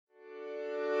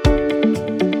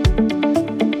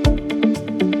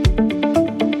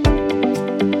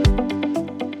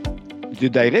The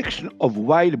direction of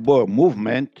wild boar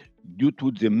movement, due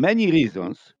to the many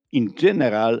reasons, in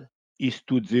general, is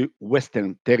to the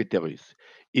Western territories.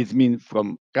 It means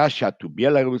from Russia to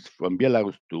Belarus, from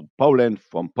Belarus to Poland,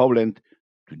 from Poland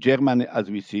to Germany, as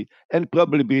we see, and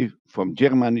probably from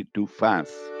Germany to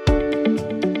France.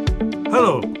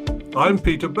 Hello, I'm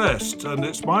Peter Best, and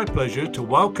it's my pleasure to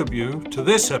welcome you to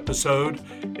this episode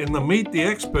in the Meet the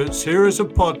Expert series of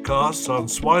podcasts on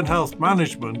swine health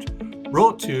management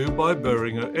brought to you by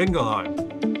Boehringer Ingelheim.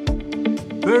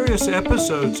 Various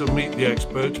episodes of Meet the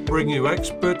Expert bring you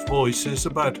expert voices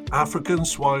about African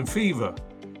swine fever,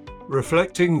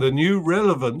 reflecting the new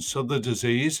relevance of the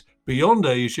disease beyond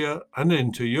Asia and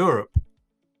into Europe.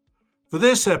 For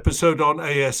this episode on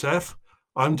ASF,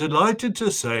 I'm delighted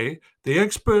to say the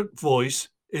expert voice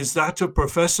is that of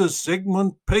Professor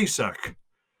Zygmunt Piesak.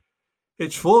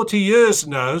 It's 40 years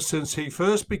now since he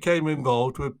first became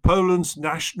involved with Poland's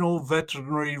National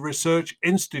Veterinary Research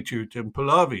Institute in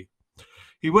Puławy.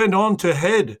 He went on to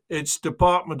head its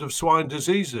Department of Swine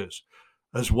Diseases,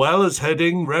 as well as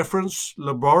heading reference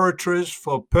laboratories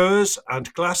for PRRS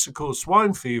and classical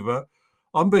swine fever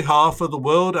on behalf of the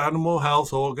World Animal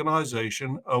Health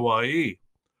Organization, OIE.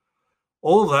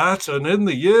 All that, and in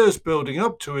the years building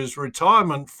up to his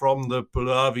retirement from the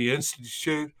Puławy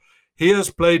Institute, he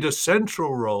has played a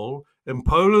central role in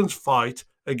Poland's fight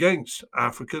against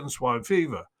African swine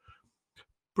fever.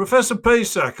 Professor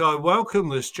Piesak, I welcome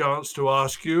this chance to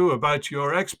ask you about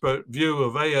your expert view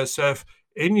of ASF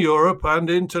in Europe and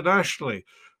internationally.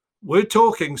 We're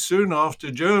talking soon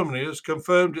after Germany has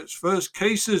confirmed its first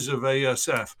cases of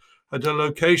ASF at a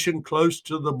location close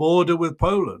to the border with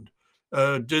Poland.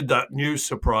 Did that news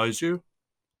surprise you?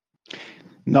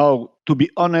 No, to be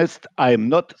honest, I am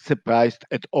not surprised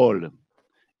at all.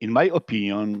 In my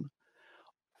opinion,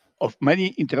 of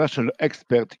many international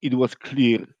experts, it was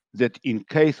clear that in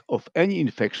case of any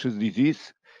infectious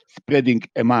disease spreading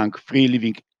among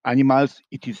free-living animals,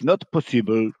 it is not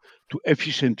possible to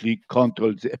efficiently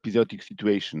control the epizootic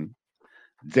situation.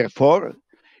 Therefore,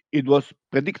 it was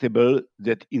predictable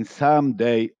that in some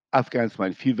day African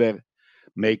swine fever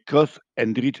may cross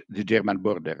and reach the German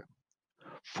border.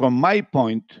 From my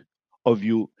point of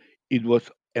view, it was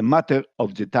a matter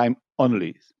of the time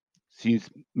only,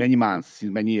 since many months,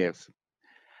 since many years.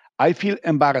 I feel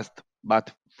embarrassed,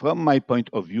 but from my point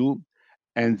of view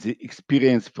and the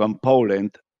experience from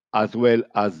Poland, as well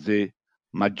as the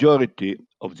majority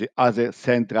of the other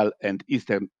Central and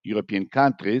Eastern European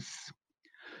countries,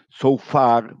 so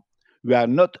far we are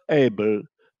not able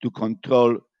to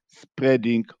control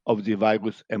spreading of the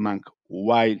virus among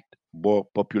wild boar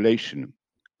population.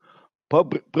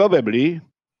 Probably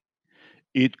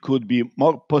it could be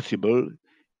more possible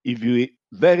if we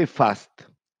very fast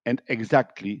and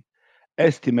exactly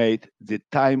estimate the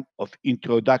time of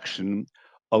introduction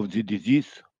of the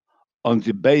disease on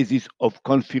the basis of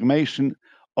confirmation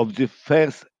of the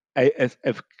first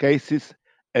ASF cases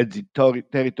at the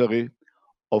territory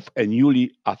of a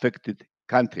newly affected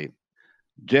country,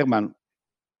 Germany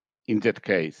in that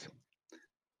case.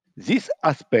 This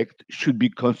aspect should be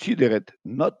considered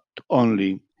not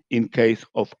only in case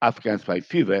of African swine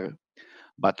fever,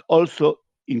 but also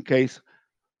in case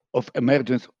of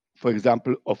emergence, for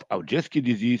example, of Augersky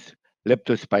disease,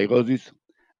 leptospirosis,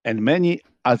 and many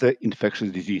other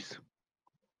infectious diseases.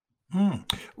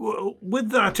 Well, with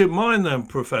that in mind then,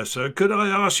 Professor, could I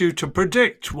ask you to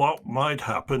predict what might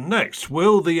happen next?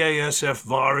 Will the ASF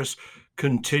virus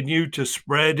continue to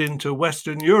spread into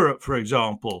Western Europe, for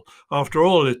example? After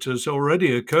all, it has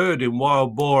already occurred in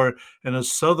wild boar in a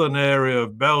southern area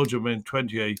of Belgium in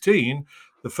 2018,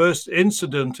 the first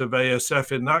incident of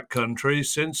ASF in that country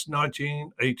since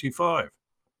 1985.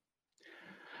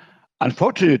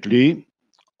 Unfortunately,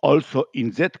 also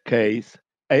in that case,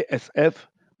 ASF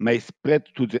may spread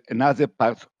to the another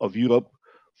parts of Europe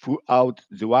throughout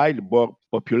the wild boar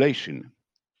population.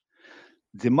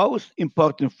 The most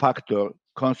important factor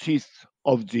consists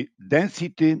of the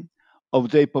density of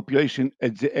the population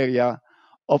at the area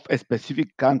of a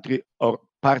specific country or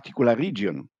particular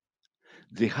region.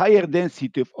 The higher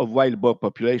density of wild boar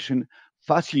population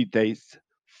facilitates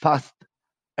fast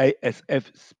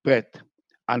ASF spread.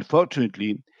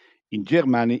 Unfortunately, in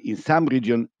Germany, in some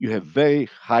regions, you have very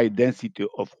high density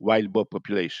of wild boar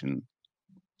population.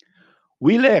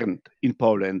 We learned in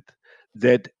Poland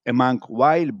that among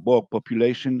wild boar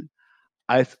population,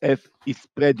 ASF is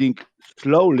spreading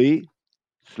slowly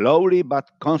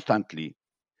but constantly.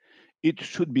 It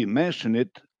should be mentioned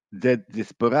that the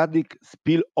sporadic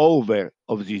spillover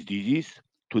of this disease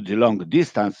to the long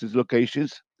distances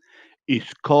locations is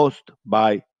caused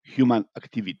by human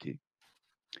activity.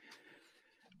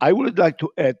 I would like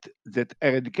to add that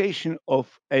eradication of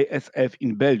ASF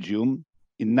in Belgium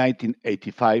in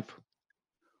 1985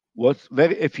 was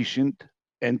very efficient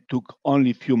and took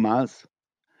only few months.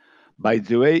 By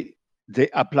the way, they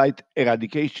applied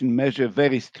eradication measure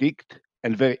very strict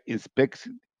and very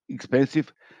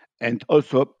expensive and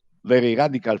also very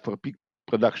radical for pig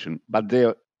production, but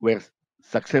they were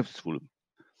successful.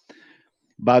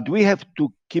 But we have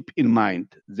to keep in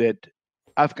mind that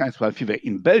African swine fever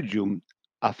in Belgium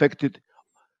affected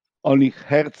only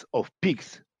herds of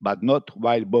pigs, but not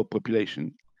wild boar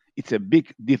population. It's a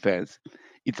big difference.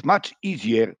 It's much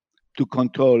easier to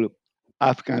control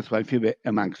African swine fever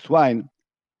among swine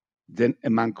than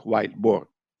among wild boar.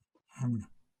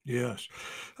 Yes.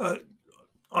 Uh,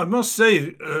 I must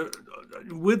say,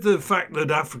 with the fact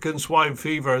that African swine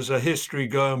fever has a history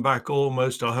going back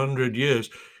almost 100 years,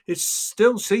 it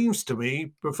still seems to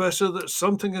me, Professor, that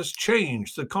something has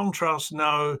changed. The contrast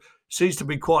now seems to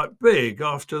be quite big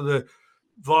after the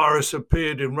virus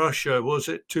appeared in Russia. Was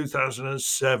it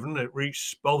 2007? It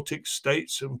reached Baltic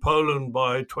states and Poland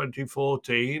by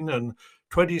 2014, and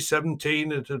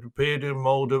 2017 it had appeared in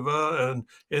Moldova and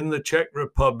in the Czech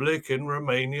Republic, in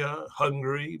Romania,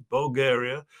 Hungary,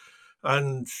 Bulgaria.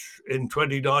 And in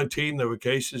 2019, there were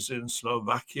cases in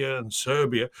Slovakia and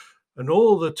Serbia. And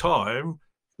all the time,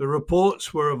 the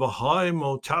reports were of a high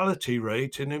mortality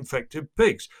rate in infected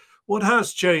pigs. What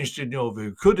has changed in your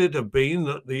view? Could it have been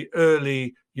that the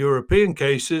early European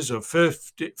cases of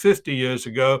 50 years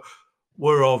ago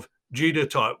were of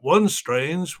genotype 1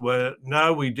 strains, where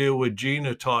now we deal with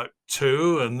genotype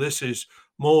 2, and this is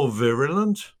more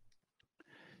virulent?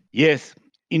 Yes,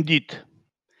 indeed.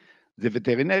 The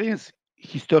veterinarians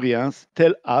historians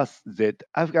tell us that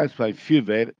African swine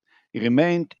fever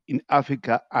remained in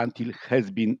Africa until it has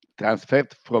been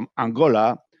transferred from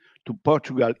Angola to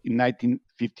Portugal in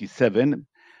 1957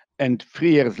 and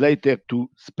 3 years later to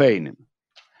Spain.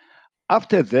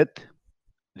 After that,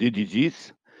 the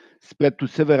disease spread to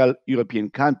several European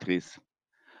countries,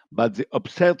 but the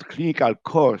observed clinical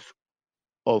course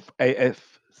of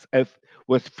ASF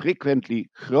was frequently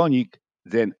chronic,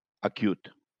 then acute.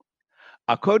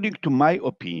 According to my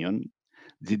opinion,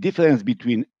 the difference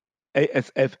between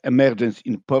ASF emergence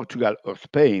in Portugal or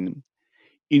Spain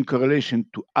in correlation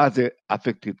to other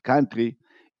affected countries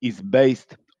is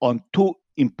based on two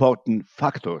important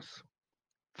factors.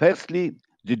 Firstly,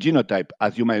 the genotype,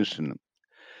 as you mentioned.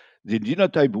 The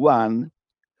genotype 1,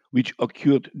 which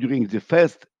occurred during the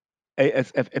first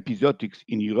ASF episodics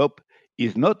in Europe,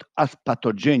 is not as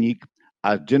pathogenic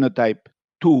as genotype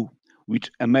 2,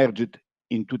 which emerged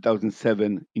in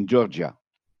 2007 in Georgia.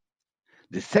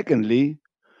 Secondly,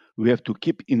 we have to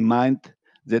keep in mind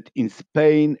that in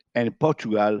Spain and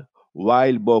Portugal,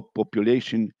 wild boar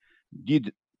population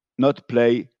did not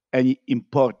play any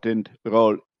important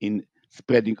role in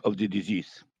spreading of the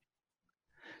disease.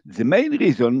 The main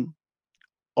reason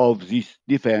of this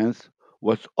difference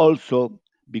was also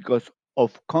because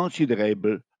of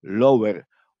considerable lower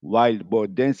wild boar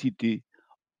density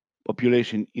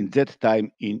population in that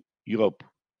time in Europe.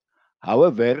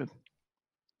 However,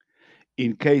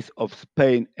 in case of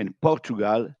Spain and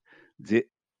Portugal, the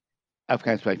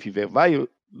African swine fever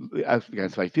African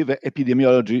swine fever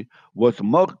epidemiology was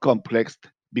more complex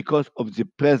because of the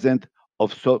presence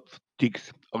of soft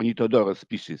ticks Ornithodorus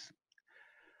species,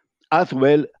 as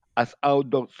well as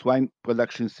outdoor swine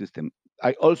production system.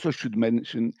 I also should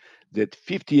mention that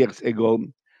 50 years ago,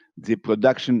 the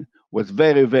production was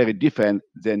very, very different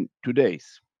than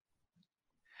today's.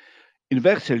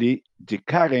 Inversely, the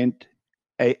current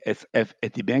ASF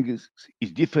epidemic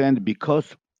is different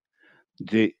because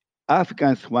the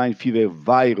African swine fever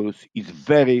virus is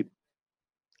very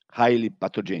highly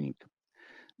pathogenic.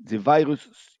 The virus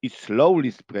is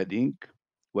slowly spreading.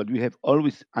 What we have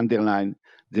always underlined,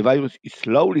 the virus is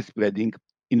slowly spreading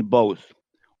in both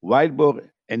wild boar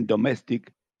and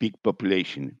domestic pig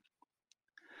population.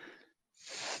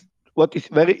 What is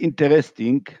very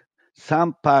interesting,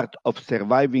 some part of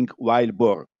surviving wild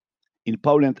boar in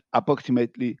Poland,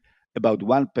 approximately about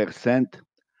 1%,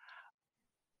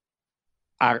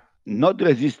 are not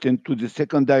resistant to the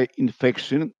secondary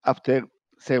infection after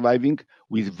surviving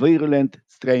with virulent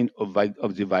strain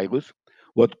of the virus,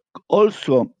 what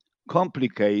also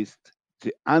complicates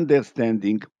the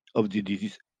understanding of the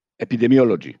disease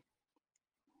epidemiology.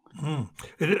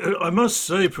 I must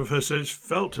say, Professor, it's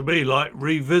felt to me like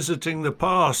revisiting the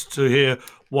past to hear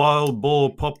wild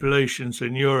boar populations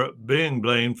in Europe being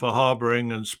blamed for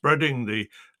harboring and spreading the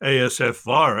ASF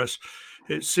virus.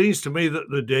 It seems to me that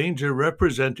the danger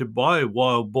represented by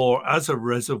wild boar as a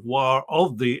reservoir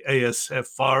of the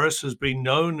ASF virus has been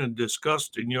known and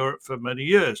discussed in Europe for many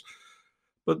years.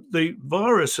 but the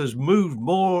virus has moved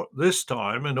more this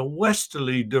time in a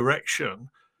westerly direction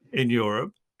in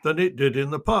Europe than it did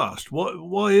in the past.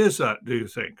 Why is that, do you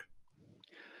think?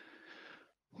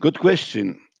 Good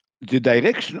question. The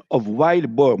direction of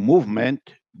wild boar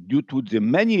movement, due to the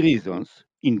many reasons,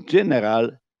 in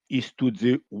general, is to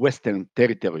the Western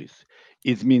territories.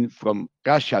 It means from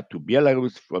Russia to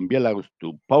Belarus, from Belarus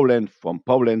to Poland, from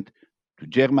Poland to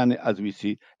Germany, as we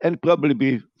see, and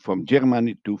probably from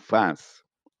Germany to France.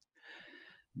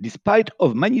 Despite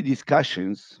of many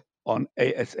discussions on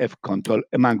ASF control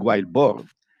among wild boar,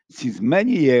 since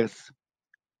many years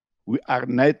we are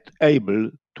not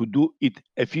able to do it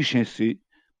efficiently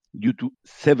due to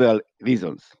several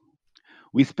reasons.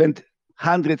 We spent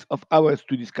hundreds of hours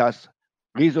to discuss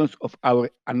reasons of our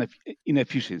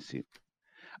inefficiency.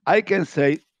 I can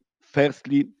say,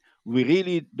 firstly, we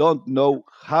really don't know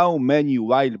how many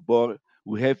wild boar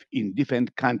we have in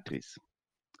different countries.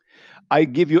 I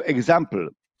give you example.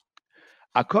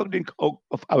 According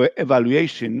of our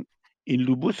evaluation in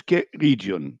Lubuske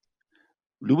region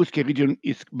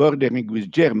is bordering with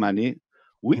Germany,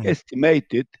 we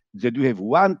estimated that we have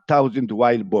 1,000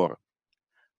 wild boar.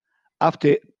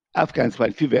 After African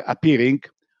swine fever appearing,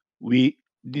 we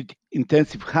did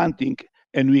intensive hunting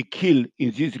and we killed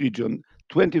in this region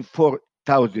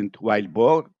 24,000 wild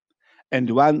boar and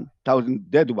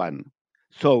 1,000 dead one.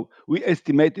 So we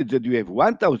estimated that we have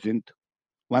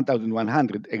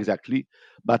 1,100 exactly,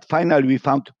 but finally we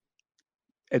found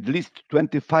at least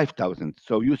 25,000.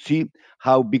 So you see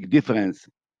how big difference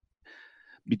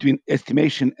between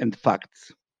estimation and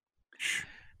facts.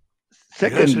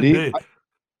 Secondly,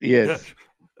 yes.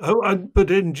 Oh,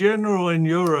 but in general, in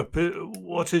Europe,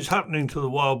 what is happening to the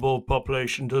wild boar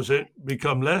population? Does it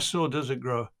become less or does it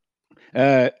grow?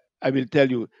 I will tell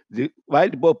you, the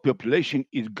wild boar population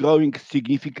is growing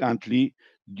significantly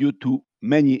due to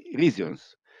many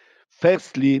reasons.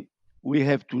 Firstly, we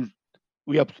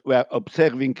are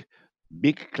observing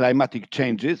big climatic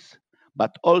changes,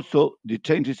 but also the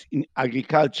changes in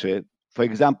agriculture. For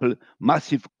example,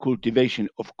 massive cultivation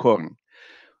of corn.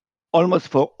 Almost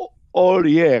for all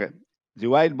year, the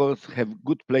wild boars have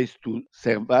good place to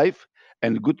survive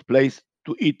and good place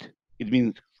to eat. It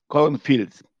means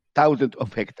cornfields, thousands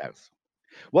of hectares.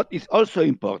 What is also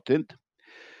important,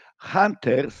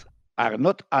 hunters are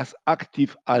not as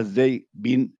active as they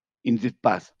been in the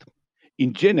past.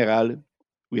 In general,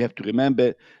 we have to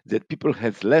remember that people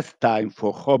have less time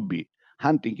for hobby.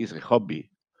 Hunting is a hobby.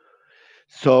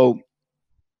 So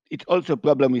it's also a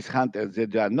problem with hunters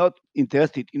that they are not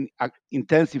interested in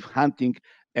intensive hunting,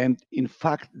 and in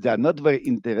fact, they are not very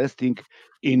interested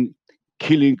in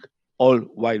killing all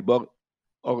wild boar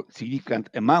or significant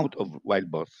amount of wild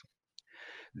boars.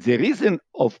 The reason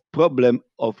of problem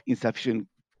of insufficient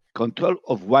control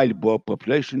of wild boar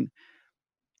population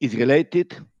is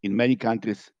related in many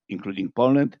countries, including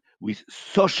Poland, with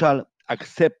social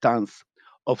acceptance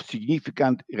of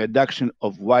significant reduction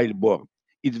of wild boar.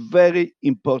 It's very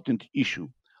important issue,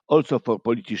 also for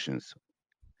politicians.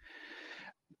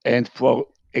 And for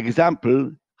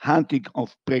example, hunting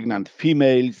of pregnant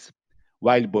females,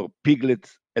 wild boar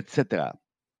piglets, etc.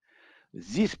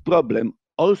 This problem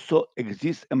also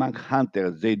exists among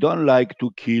hunters. They don't like to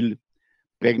kill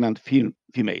pregnant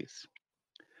females.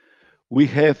 We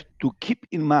have to keep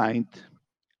in mind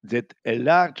that a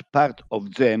large part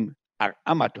of them are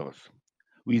amateurs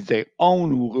with their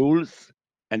own rules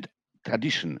and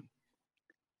tradition.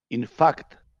 In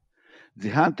fact, the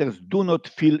hunters do not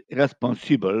feel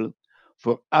responsible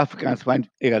for African swine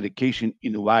eradication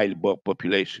in wild boar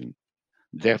population.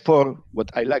 Therefore, what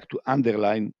I like to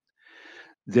underline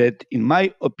that in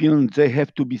my opinion, they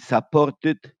have to be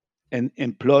supported and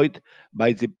employed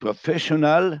by the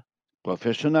professional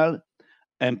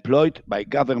employed by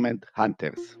government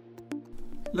hunters.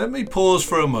 Let me pause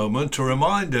for a moment to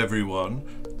remind everyone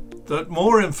that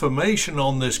more information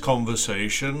on this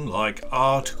conversation, like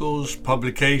articles,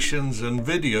 publications and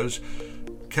videos,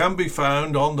 can be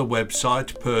found on the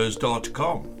website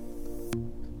PRRS.com.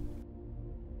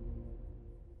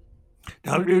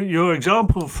 Now, your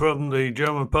example from the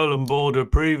German-Poland border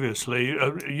previously,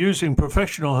 using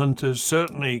professional hunters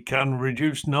certainly can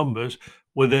reduce numbers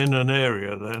within an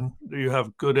area then. Do you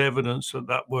have good evidence that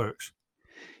that works?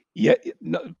 Yeah,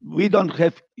 no, we don't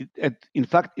have, in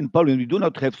fact, in Poland, we do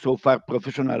not have so far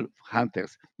professional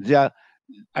hunters. They are,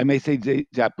 I may say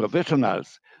they are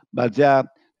professionals, but they are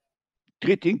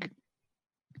treating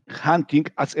hunting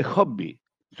as a hobby.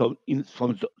 So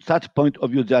from such point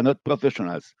of view, they are not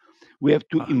professionals. We have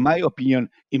to, in my opinion,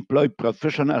 employ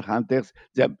professional hunters.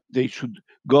 They should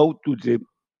go to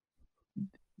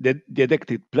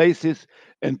detected places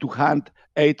and to hunt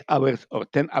 8 hours or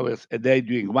 10 hours a day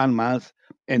during 1 month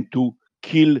and to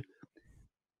kill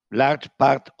large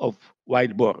part of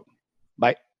wild boar.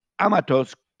 By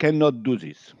amateurs cannot do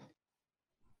this.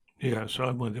 Yes,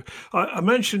 I'm with you. I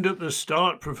mentioned at the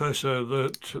start, Professor,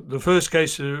 that the first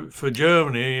cases for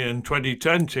Germany in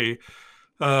 2020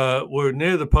 were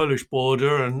near the Polish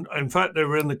border, and in fact, they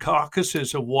were in the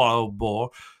carcasses of wild boar.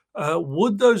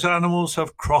 Would those animals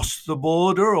have crossed the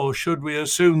border, or should we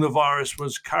assume the virus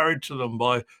was carried to them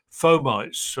by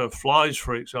fomites, flies,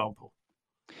 for example?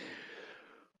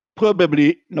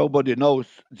 Probably nobody knows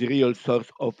the real source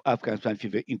of African swine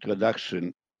fever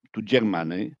introduction to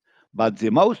Germany, but the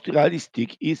most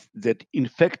realistic is that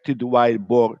infected wild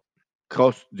boar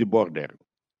crossed the border.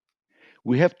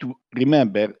 We have to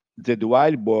remember that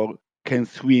wild boar can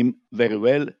swim very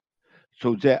well,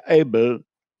 so they are able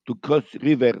to cross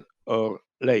rivers or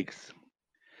lakes.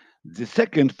 The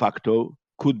second factor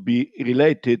could be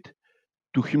related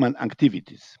to human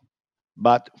activities,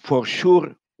 but for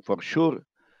sure,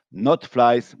 not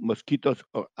flies, mosquitoes,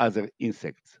 or other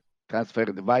insects transfer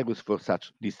the virus for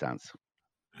such distance.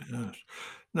 Yes.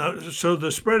 Now, so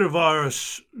the spread of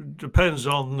virus depends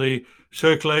on the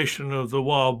circulation of the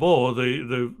wild boar,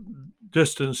 the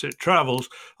distance it travels.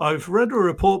 I've read a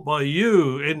report by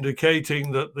you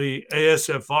indicating that the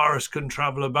ASF virus can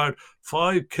travel about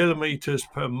 5 kilometers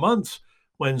per month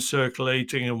when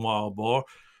circulating in wild boar.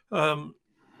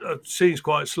 That seems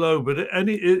quite slow, but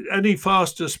any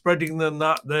faster spreading than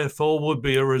that, therefore, would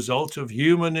be a result of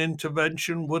human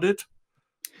intervention, would it?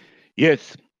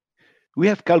 Yes, we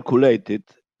have calculated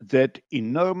that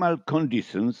in normal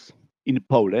conditions in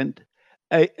Poland,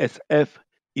 ASF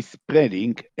is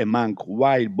spreading among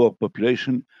wild boar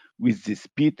population with the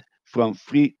speed from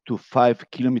 3 to 5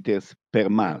 kilometers per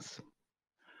month.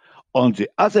 On the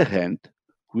other hand,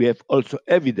 we have also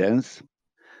evidence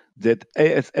that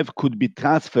ASF could be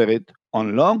transferred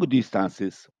on long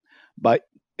distances by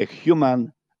a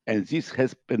human, and this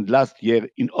happened last year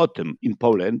in autumn in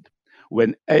Poland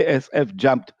when ASF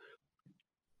jumped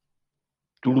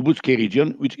to Lubuskie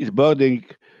region, which is bordering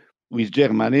with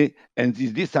Germany, and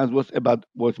this distance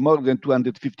was more than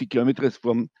 250 kilometers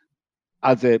from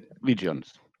other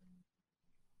regions.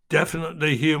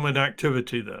 Definitely human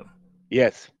activity then.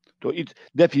 Yes, so it's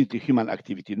definitely human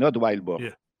activity, not wild boar,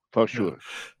 Yeah. for No. sure.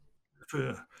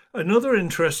 Another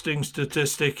interesting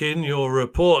statistic in your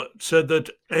report said that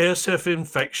ASF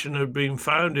infection had been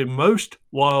found in most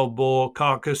wild boar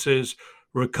carcasses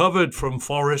recovered from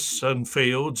forests and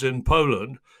fields in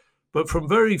Poland, but from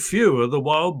very few of the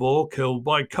wild boar killed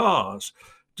by cars.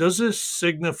 Does this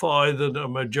signify that a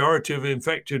majority of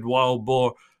infected wild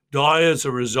boar die as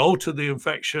a result of the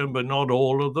infection, but not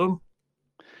all of them?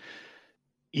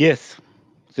 Yes,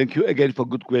 thank you again for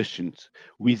good questions.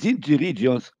 Within the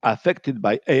regions affected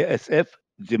by ASF,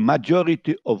 the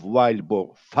majority of wild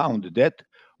boar found dead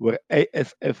were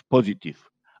ASF positive,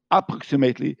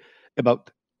 approximately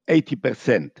about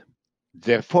 80%.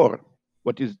 Therefore,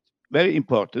 what is very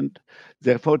important,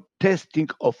 therefore, testing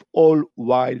of all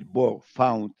wild boar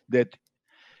found dead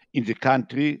in the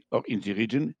country or in the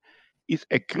region is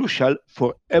a crucial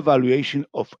for evaluation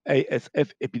of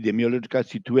ASF epidemiological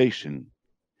situation.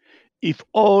 If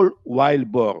all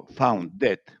wild boar found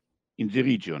dead in the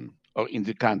region or in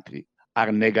the country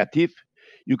are negative,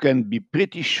 you can be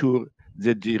pretty sure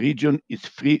that the region is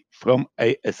free from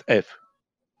ASF.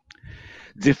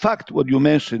 The fact what you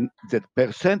mentioned that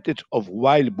percentage of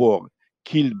wild boar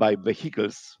killed by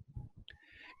vehicles,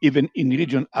 even in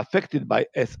region affected by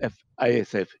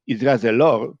ASF, is rather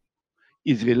low,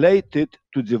 is related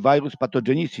to the virus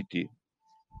pathogenicity.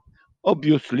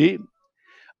 Obviously,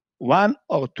 1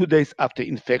 or 2 days after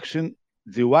infection,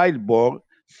 the wild boar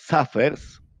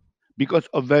suffers because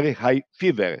of very high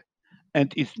fever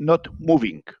and is not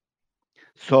moving.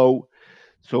 So,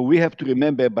 so we have to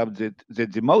remember about that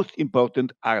the most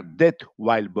important are dead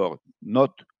wild boar,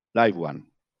 not live one.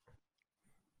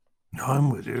 I'm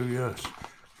with you, yes.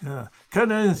 Yeah.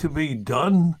 Can anything be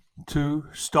done to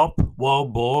stop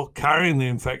wild boar carrying the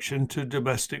infection to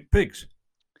domestic pigs?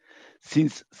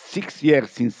 Since 6 years,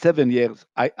 since 7 years,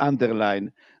 I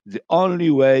underline the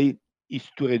only way is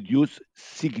to reduce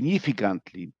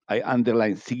significantly, I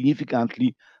underline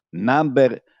significantly,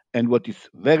 number and what is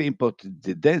very important,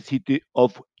 the density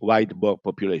of wild boar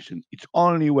population. It's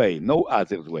only way, no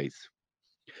other ways.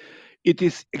 It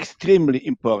is extremely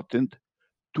important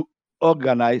to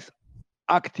organize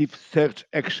active search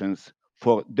actions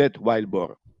for dead wild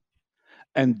boar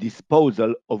and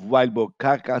disposal of wild boar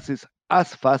carcasses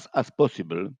as fast as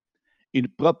possible in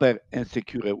proper and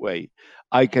secure way.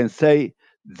 I can say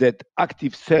that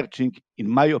active searching, in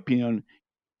my opinion,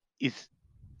 is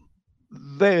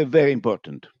very, very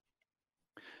important.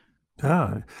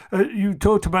 You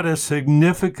talked about a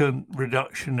significant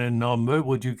reduction in number.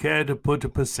 Would you care to put a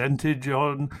percentage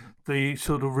on the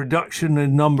sort of reduction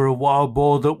in number of wild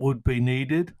boar that would be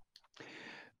needed?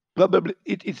 Probably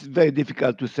it is very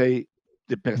difficult to say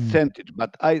the percentage,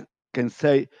 but I can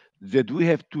say that we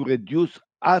have to reduce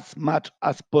as much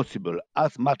as possible,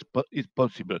 is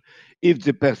possible. If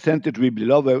the percentage will be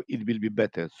lower, it will be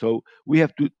better. So we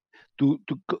have to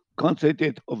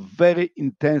concentrate on very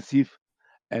intensive,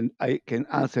 and I can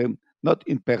answer not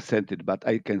in percentage, but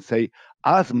I can say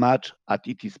as much as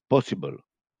it is possible.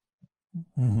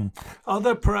 Are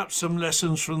there perhaps some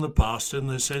lessons from the past in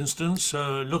this instance?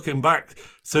 Looking back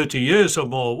 30 years or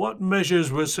more, what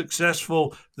measures were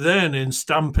successful then in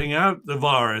stamping out the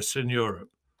virus in Europe?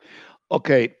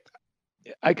 Okay,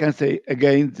 I can say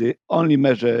again, the only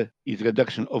measure is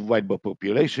reduction of wild boar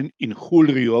population in whole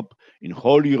Europe.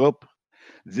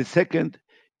 The second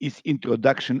is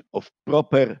introduction of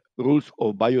proper rules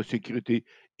of biosecurity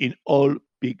in all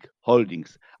pig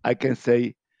holdings. I can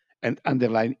say and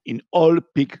underline in all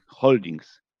pig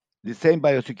holdings. The same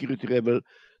biosecurity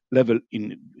level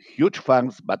in huge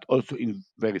farms, but also in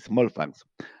very small farms.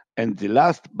 And the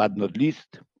last but not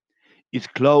least is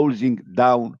closing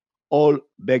down all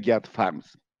backyard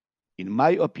farms. In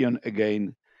my opinion,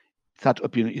 again, such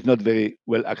opinion is not very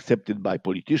well accepted by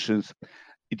politicians.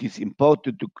 It is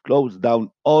important to close down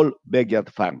all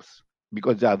backyard farms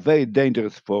because they are very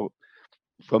dangerous from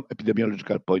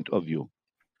epidemiological point of view.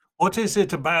 What is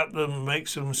it about them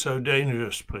makes them so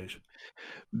dangerous, please?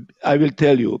 I will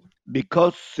tell you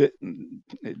because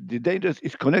the danger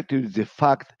is connected with the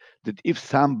fact that if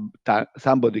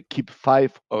somebody keep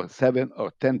 5 or 7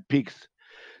 or 10 pigs,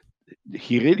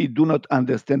 he really do not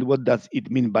understand what does it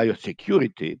mean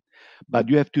biosecurity. But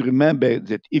you have to remember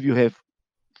that if you have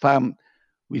farm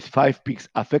with 5 pigs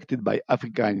affected by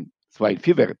African swine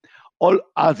fever, all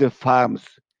other farms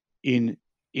in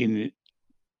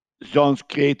zones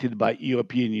created by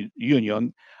European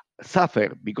Union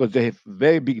suffer because they have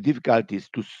very big difficulties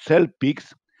to sell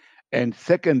pigs. And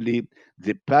secondly,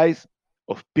 the price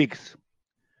of pigs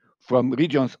from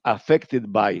regions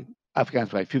affected by African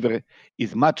swine fever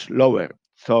is much lower.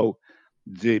 So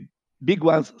the big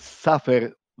ones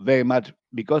suffer very much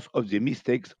because of the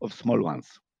mistakes of small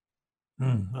ones.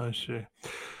 I see.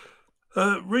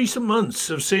 Recent months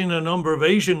have seen a number of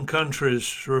Asian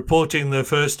countries reporting their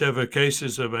first ever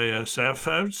cases of ASF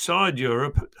outside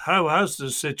Europe. How has the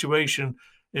situation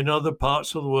in other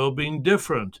parts of the world been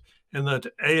different in that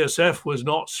ASF was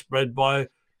not spread by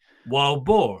wild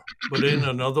boar, but in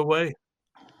another way?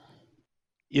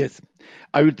 Yes,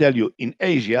 I will tell you, in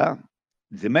Asia,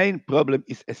 the main problem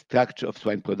is a structure of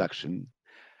swine production.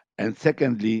 And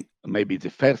secondly, maybe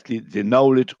firstly, the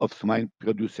knowledge of swine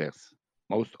producers,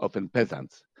 most often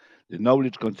peasants, the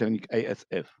knowledge concerning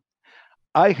ASF.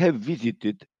 I have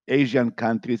visited Asian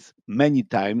countries many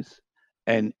times,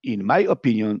 and in my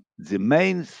opinion, the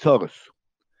main source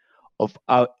of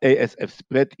our ASF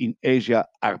spread in Asia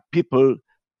are people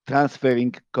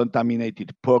transferring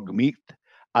contaminated pork meat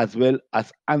as well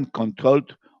as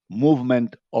uncontrolled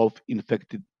movement of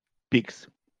infected pigs.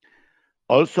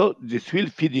 Also, the swill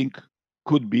feeding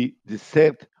could be the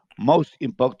third most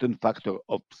important factor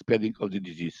of spreading of the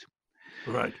disease.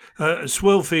 Right.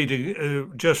 Swill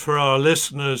feeding, just for our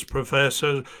listeners,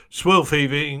 Professor, swill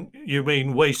feeding, you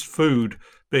mean waste food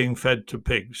being fed to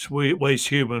pigs, waste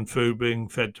human food being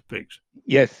fed to pigs?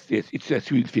 Yes, it's a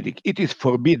swill feeding. It is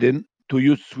forbidden to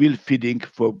use swill feeding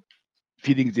for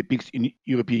feeding the pigs in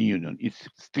European Union. It's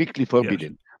strictly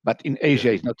forbidden, but in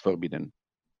Asia it's not forbidden.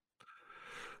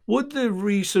 Would the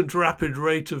recent rapid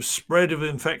rate of spread of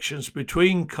infections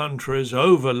between countries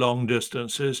over long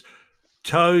distances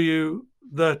tell you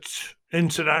that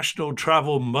international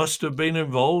travel must have been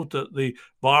involved, that the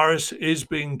virus is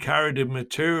being carried in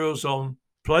materials on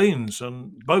planes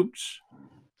and boats?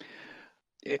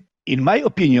 In my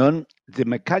opinion, the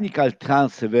mechanical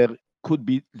transfer could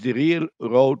be the real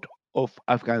route of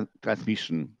African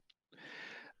transmission.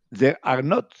 There are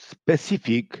not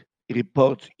specific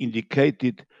reports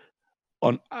indicated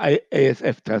on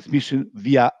ASF transmission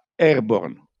via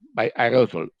airborne by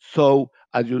aerosol. So,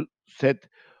 as you said,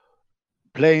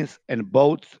 planes and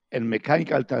boats and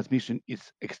mechanical transmission is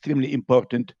extremely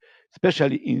important,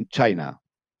 especially in China.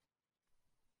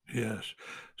 Yes.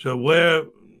 So where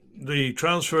the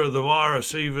transfer of the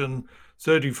virus even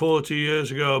 30, 40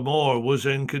 years ago or more was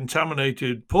in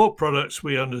contaminated pork products,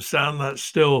 we understand that's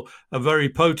still a very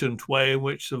potent way in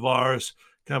which the virus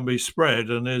can be spread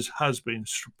and has been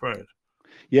spread.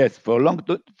 Yes, for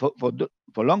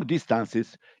long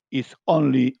distances is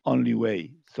only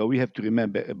way. So we have to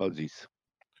remember about this.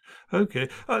 Okay.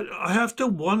 I have to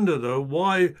wonder, though,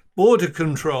 why border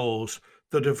controls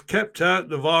that have kept out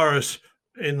the virus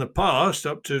in the past,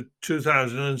 up to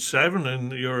 2007 in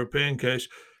the European case,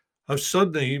 have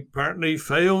suddenly apparently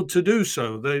failed to do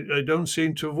so. They don't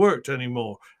seem to have worked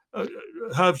anymore.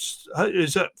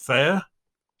 Is that fair?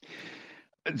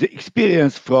 The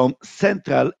experience from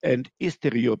Central and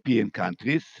Eastern European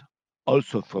countries,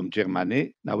 also from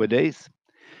Germany nowadays,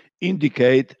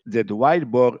 indicate that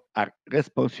wild boar are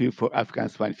responsible for African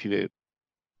swine fever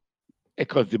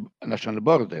across the national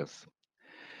borders.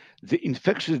 The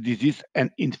infectious disease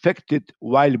and infected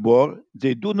wild boar,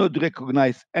 they do not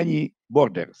recognize any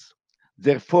borders.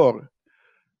 Therefore,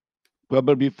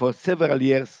 probably for several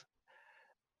years,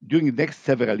 during the next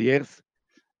several years,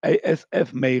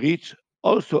 ASF may reach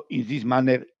also in this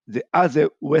manner the other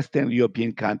Western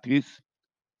European countries,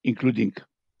 including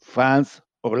France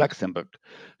or Luxembourg.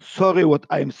 Sorry what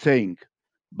I am saying,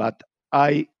 but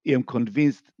I am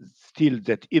convinced still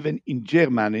that even in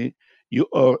Germany, you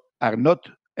are not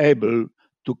able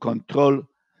to control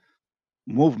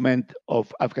movement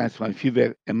of African swine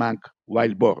fever among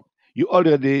wild boar. You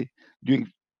already,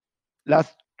 during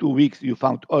last 2 weeks, you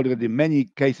found already many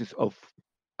cases of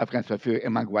African swine fever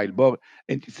among wild boar,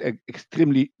 and it's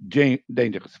extremely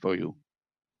dangerous for you.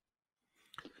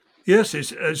 Yes,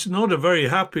 it's not a very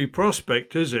happy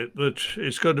prospect, is it? That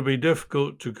it's going to be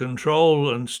difficult to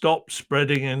control and stop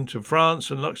spreading into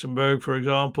France and Luxembourg, for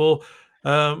example.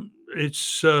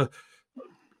 It's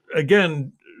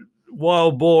again,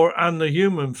 wild boar and the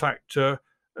human factor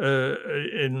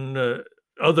in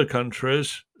other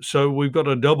countries. So we've got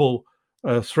a double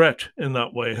threat in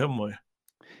that way, haven't we?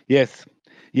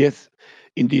 Yes,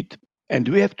 indeed. And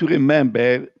we have to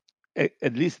remember,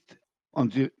 at least on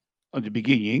the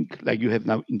beginning, like you have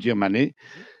now in Germany,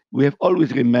 we have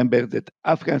always remembered that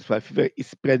African swine fever is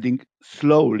spreading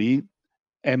slowly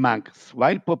among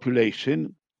swine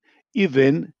population,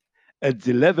 even at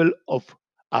the level of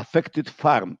affected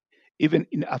farm. Even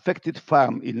in affected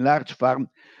farm, in large farm,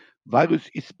 virus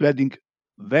is spreading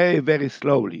very, very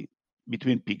slowly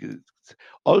between pigs.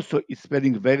 Also, it's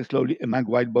spreading very slowly among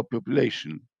wild boar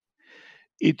population.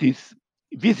 It is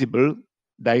visible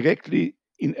directly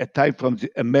in a time from the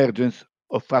emergence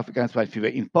of African swine fever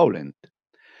in Poland.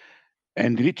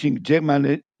 And reaching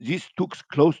Germany, this took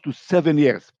close to 7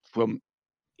 years from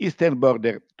eastern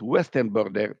border to western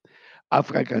border.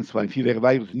 African swine fever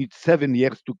virus needs 7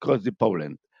 years to cross the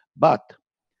Poland. But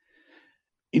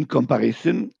in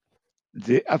comparison,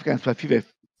 the African swine fever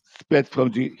spread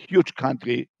from the huge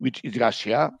country, which is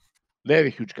Russia,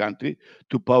 very huge country,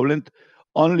 to Poland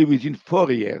only within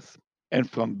 4 years, and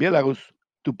from Belarus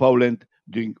to Poland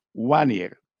during 1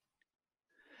 year.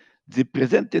 The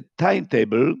presented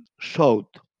timetable showed,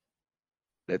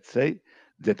 let's say,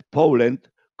 that Poland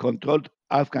controlled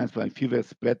African swine fever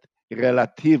spread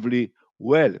relatively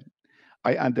well.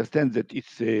 I understand that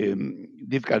it's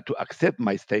difficult to accept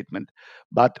my statement,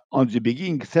 but on the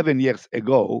beginning, 7 years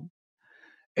ago,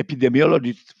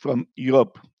 epidemiologists from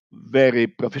Europe, very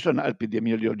professional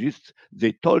epidemiologists,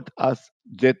 they told us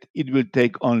that it will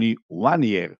take only 1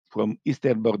 year from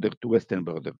eastern border to western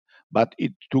border, but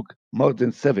it took more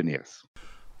than 7 years.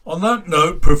 On that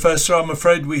note, Professor, I'm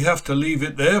afraid we have to leave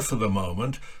it there for the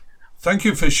moment. Thank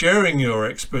you for sharing your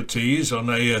expertise on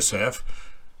ASF.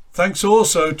 Thanks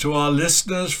also to our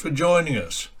listeners for joining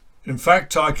us. In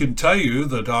fact, I can tell you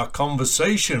that our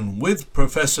conversation with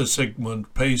Professor Zygmunt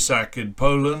Piesak in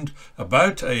Poland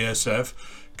about ASF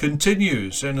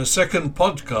continues in a second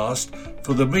podcast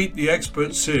for the Meet the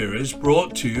Expert series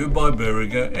brought to you by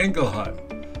Boehringer Ingelheim.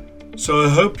 So I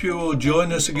hope you will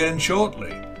join us again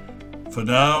shortly. For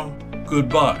now,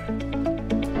 goodbye.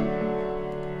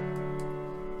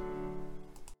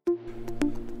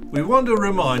 We want to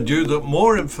remind you that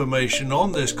more information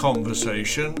on this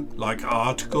conversation, like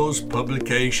articles,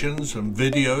 publications and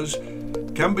videos,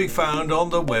 can be found on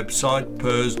the website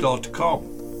pers.com.